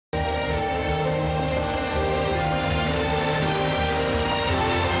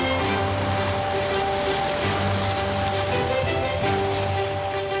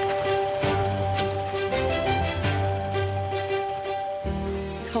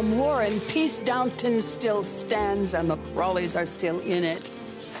from war and peace, Downton still stands and the Crawleys are still in it.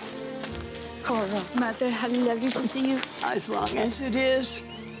 Cora, Mother, how lovely to see you. As long as it is.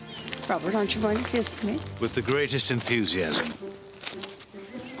 Robert, aren't you going to kiss me? With the greatest enthusiasm.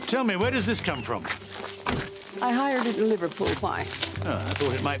 Tell me, where does this come from? I hired it in Liverpool. Why? Oh, I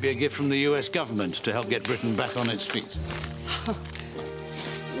thought it might be a gift from the US government to help get Britain back on its feet.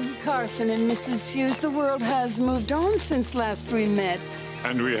 Carson and Mrs. Hughes, the world has moved on since last we met.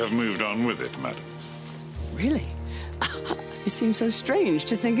 And we have moved on with it, madam. Really? It seems so strange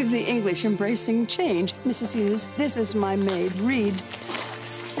to think of the English embracing change. Mrs. Hughes, this is my maid, Reed.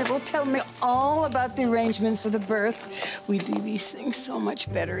 Sybil, tell me all about the arrangements for the birth. We do these things so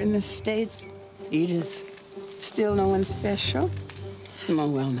much better in the States. Edith, still no one special? Oh,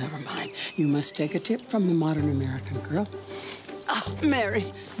 well, never mind. You must take a tip from the modern American girl. Oh, Mary,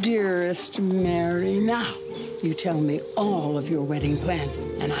 dearest Mary, now you tell me all of your wedding plans,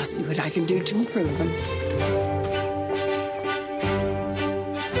 and I'll see what I can do to improve them.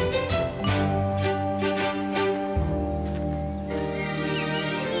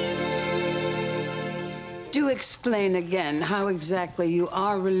 Do explain again how exactly you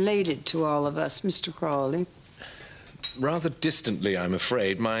are related to all of us, Mr. Crawley. Rather distantly, I'm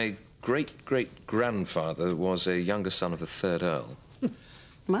afraid. My great-great-grandfather was a younger son of the 3rd Earl.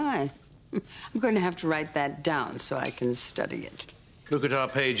 My. I'm going to have to write that down so I can study it. Look at our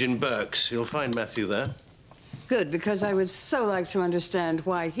page in Burke's. You'll find Matthew there. Good, because I would so like to understand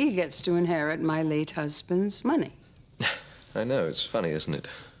why he gets to inherit my late husband's money. I know, it's funny, isn't it?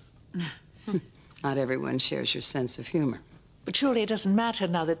 Not everyone shares your sense of humor. But surely it doesn't matter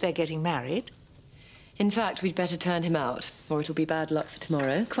now that they're getting married. In fact, we'd better turn him out, or it'll be bad luck for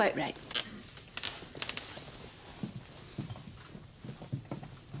tomorrow. Quite right.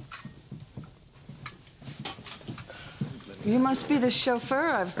 You must be the chauffeur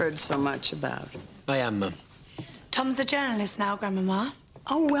I've heard so much about. I am, Mum. Tom's a journalist now, Grandmama.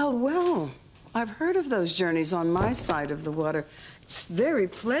 Oh, well, well. I've heard of those journeys on my side of the water. It's very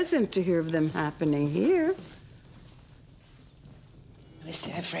pleasant to hear of them happening here. I was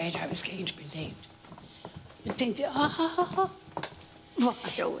so afraid I was going to be late. But think,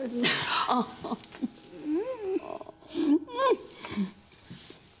 Violet.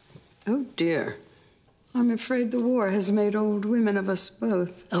 Oh, dear. I'm afraid the war has made old women of us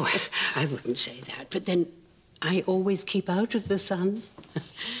both. Oh, I wouldn't say that, but then I always keep out of the sun.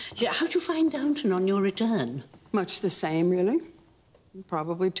 Yeah, how'd you find Downton on your return? Much the same, really.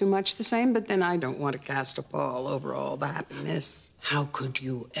 Probably too much the same, but then I don't want to cast a pall over all the happiness. How could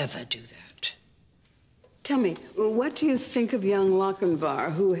you ever do that? Tell me, what do you think of young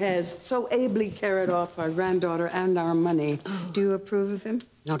Lochinvar, who has so ably carried off our granddaughter and our money? Oh. Do you approve of him?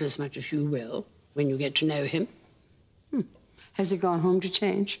 Not as much as you will when you get to know him. Has he gone home to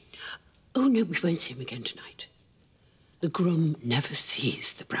change? Oh, no, we won't see him again tonight. The groom never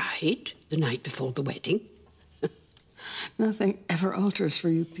sees the bride the night before the wedding. Nothing ever alters for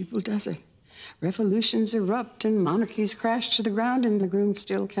you people, does it? Revolutions erupt and monarchies crash to the ground, and the groom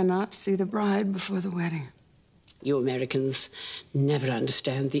still cannot see the bride before the wedding. You Americans never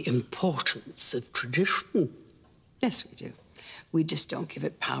understand the importance of tradition. Yes, we do. We just don't give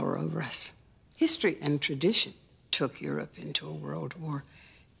it power over us. History and tradition took Europe into a world war.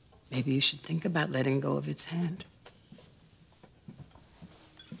 Maybe you should think about letting go of its hand.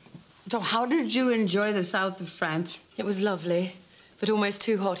 So how did you enjoy the south of France? It was lovely, but almost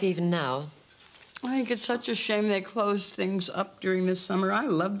too hot even now. I think it's such a shame they closed things up during the summer. I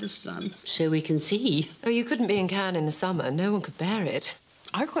love the sun. So we can see. Oh, you couldn't be in Cannes in the summer. No one could bear it.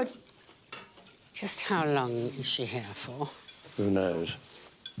 I could. Just how long is she here for? Who knows?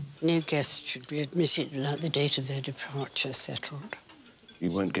 No guests should be admitted without the date of their departure settled.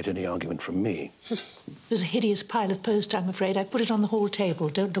 You won't get any argument from me. There's a hideous pile of post, I'm afraid. I put it on the hall table.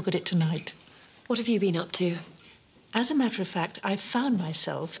 Don't look at it tonight. What have you been up to? As a matter of fact, I've found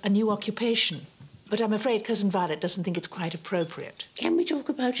myself a new occupation. But I'm afraid Cousin Violet doesn't think it's quite appropriate. Can we talk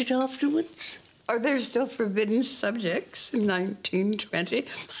about it afterwards? Are there still forbidden subjects in 1920? I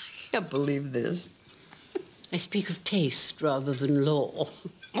can't believe this. I speak of taste rather than law.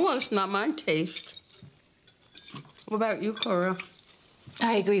 Well, it's not my taste. What about you, Cora?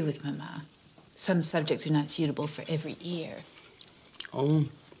 I agree with Mama. Some subjects are not suitable for every ear. Oh,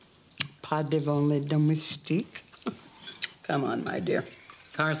 pas devant les domestiques. Come on, my dear.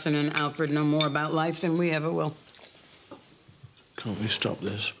 Carson and Alfred know more about life than we ever will. Can't we stop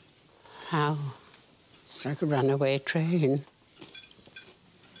this? How? It's like a runaway train.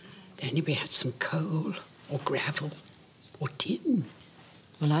 If only we had some coal or gravel or tin.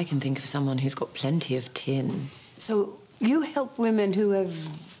 Well, I can think of someone who's got plenty of tin. So you help women who have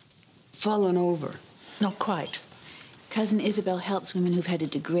fallen over. Not quite. Cousin Isabel helps women who've had to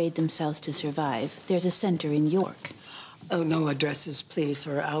degrade themselves to survive. There's a center in York. Oh, no addresses, please,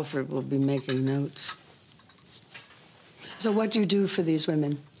 or Alfred will be making notes. So what do you do for these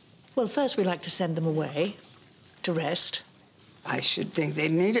women? Well, first we like to send them away to rest. I should think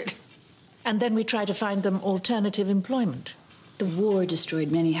they'd need it. And then we try to find them alternative employment. The war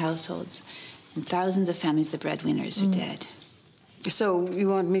destroyed many households, and thousands of families, the breadwinners, are dead. So you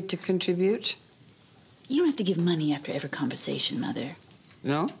want me to contribute? You don't have to give money after every conversation, Mother.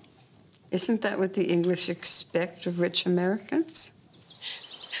 No? Isn't that what the English expect of rich Americans?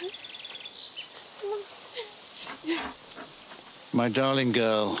 My darling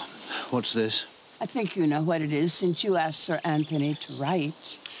girl, what's this? I think you know what it is since you asked Sir Anthony to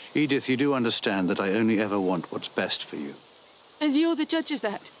write. Edith, you do understand that I only ever want what's best for you. And you're the judge of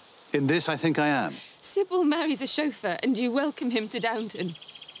that? In this, I think I am. Sybil marries a chauffeur and you welcome him to Downton.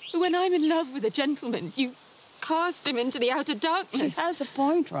 But when I'm in love with a gentleman, you cast him into the outer darkness. She has a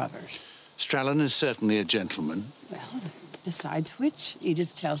point, Robert. Strallan is certainly a gentleman. Well, besides which,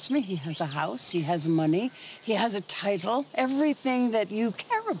 Edith tells me he has a house, he has money, he has a title, everything that you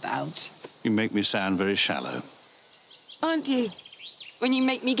care about. You make me sound very shallow. Aren't you? When you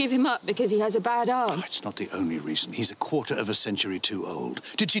make me give him up because he has a bad arm. Oh, it's not the only reason. He's a quarter of a century too old.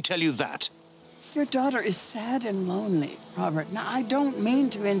 Did she tell you that? Your daughter is sad and lonely, Robert. Now, I don't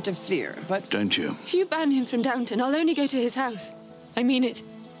mean to interfere, but... Don't you? If you ban him from Downton, I'll only go to his house. I mean it.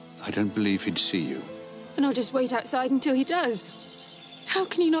 I don't believe he'd see you. And I'll just wait outside until he does. How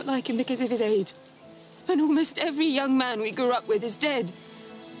can you not like him because of his age? And almost every young man we grew up with is dead.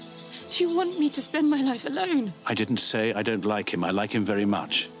 Do you want me to spend my life alone? I didn't say I don't like him. I like him very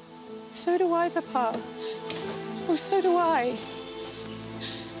much. So do I, Papa. Oh, so do I.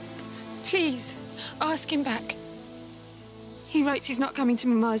 Please, ask him back. He writes he's not coming to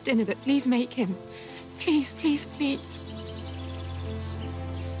Mamma's dinner, but please make him. Please, please, please.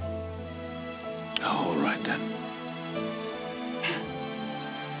 Oh, all right, then.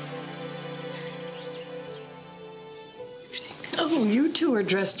 Oh, you two are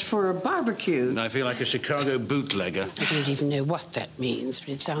dressed for a barbecue. I feel like a Chicago bootlegger. I don't even know what that means, but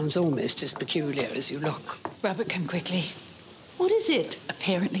it sounds almost as peculiar as you look. Robert, come quickly. What is it?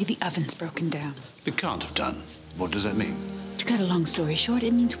 Apparently the oven's broken down. It can't have done. What does that mean? To cut a long story short,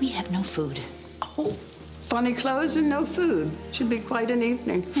 it means we have no food. Oh, funny clothes and no food. Should be quite an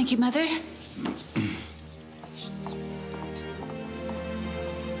evening. Thank you, Mother.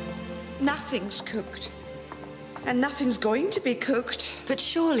 Nothing's cooked. And nothing's going to be cooked. But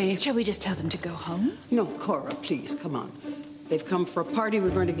surely... Shall we just tell them to go home? No, Cora, please, come on. They've come for a party.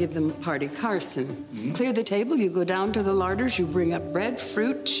 We're going to give them a party. Carson, clear the table. You go down to the larders. You bring up bread,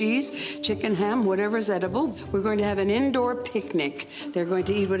 fruit, cheese, chicken, ham, whatever's edible. We're going to have an indoor picnic. They're going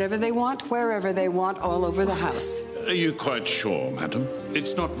to eat whatever they want, wherever they want, all over the house. Are you quite sure, madam?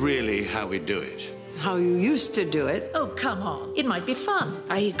 It's not really how we do it. How you used to do it. Oh, come on. It might be fun.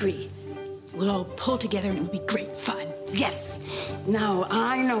 I agree. We'll all pull together and it'll be great fun. Yes. Now,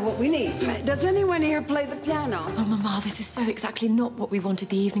 I know what we need. Does anyone here play the piano? Oh, Mamma, this is so exactly not what we wanted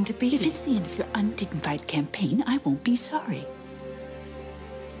the evening to be. If it's the end of your undignified campaign, I won't be sorry.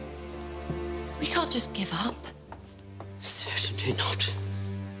 We can't just give up. Certainly not.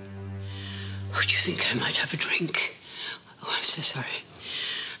 Oh, do you think I might have a drink? Oh, I'm so sorry.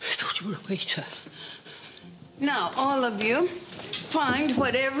 I thought you were a waiter. Now, all of you, find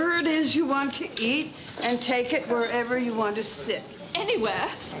whatever it is you want to eat and take it wherever you want to sit. Anywhere?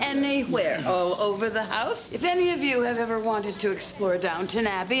 Anywhere, all over the house. If any of you have ever wanted to explore Downton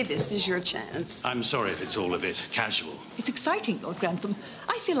Abbey, this is your chance. I'm sorry if it's all a bit casual. It's exciting, Lord Grantham.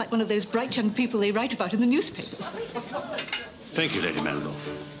 I feel like one of those bright young people they write about in the newspapers. Thank you, Lady Mary.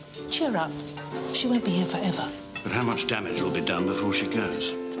 Cheer up. She won't be here forever. But how much damage will be done before she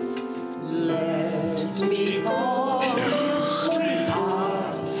goes? Let me call you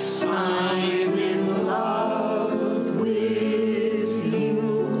sweetheart. I'm in love with you.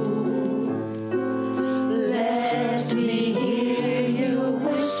 Let me hear you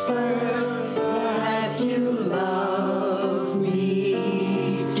whisper that you love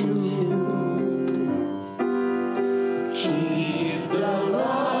me too. Keep the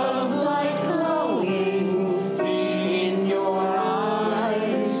love light glowing in your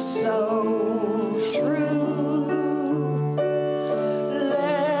eyes so true.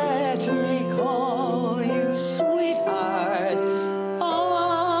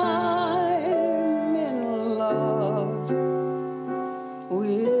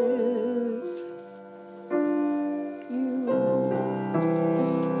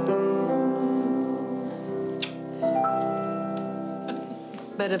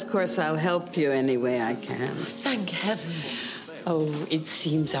 But of course, I'll help you any way I can. Thank heaven. Oh, it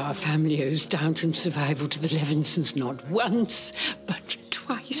seems our family owes Downton's survival to the Levinsons not once, but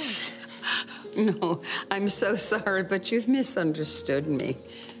twice. No, I'm so sorry, but you've misunderstood me.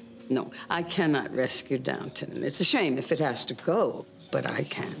 No, I cannot rescue Downton. It's a shame if it has to go, but I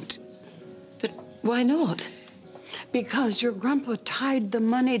can't. But why not? Because your grandpa tied the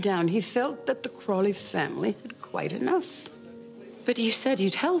money down. He felt that the Crawley family had quite enough. But you said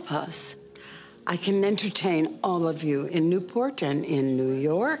you'd help us. I can entertain all of you in Newport and in New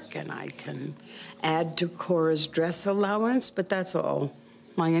York, and I can add to Cora's dress allowance, but that's all.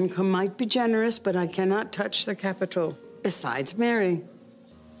 My income might be generous, but I cannot touch the capital. Besides, Mary,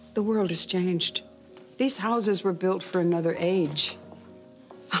 the world has changed. These houses were built for another age.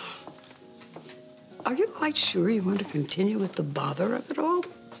 Are you quite sure you want to continue with the bother of it all?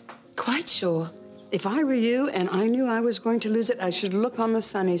 Quite sure. If I were you and I knew I was going to lose it, I should look on the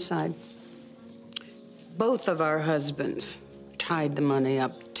sunny side. Both of our husbands tied the money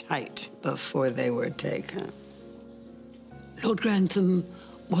up tight before they were taken. Lord Grantham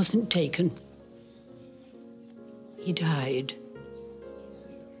wasn't taken. He died.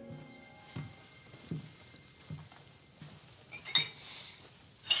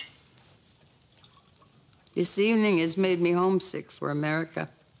 This evening has made me homesick for America.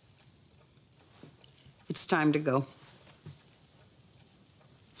 It's time to go.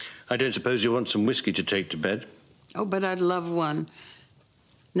 I don't suppose you want some whiskey to take to bed? Oh, but I'd love one.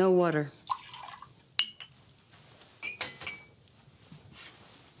 No water.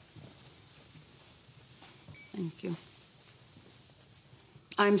 Thank you.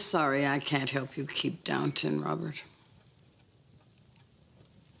 I'm sorry I can't help you keep Downton, Robert.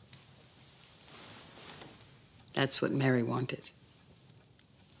 That's what Mary wanted.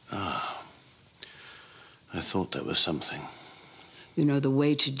 Ah. I thought there was something. You know, the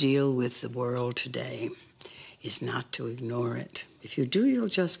way to deal with the world today is not to ignore it. If you do, you'll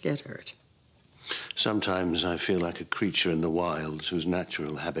just get hurt. Sometimes I feel like a creature in the wilds whose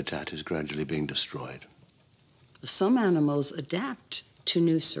natural habitat is gradually being destroyed. Some animals adapt to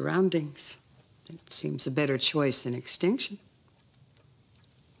new surroundings. It seems a better choice than extinction.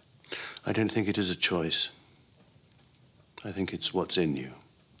 I don't think it is a choice. I think it's what's in you.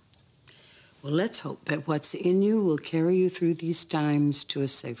 Well, let's hope that what's in you will carry you through these times to a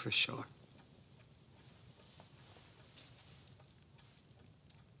safer shore.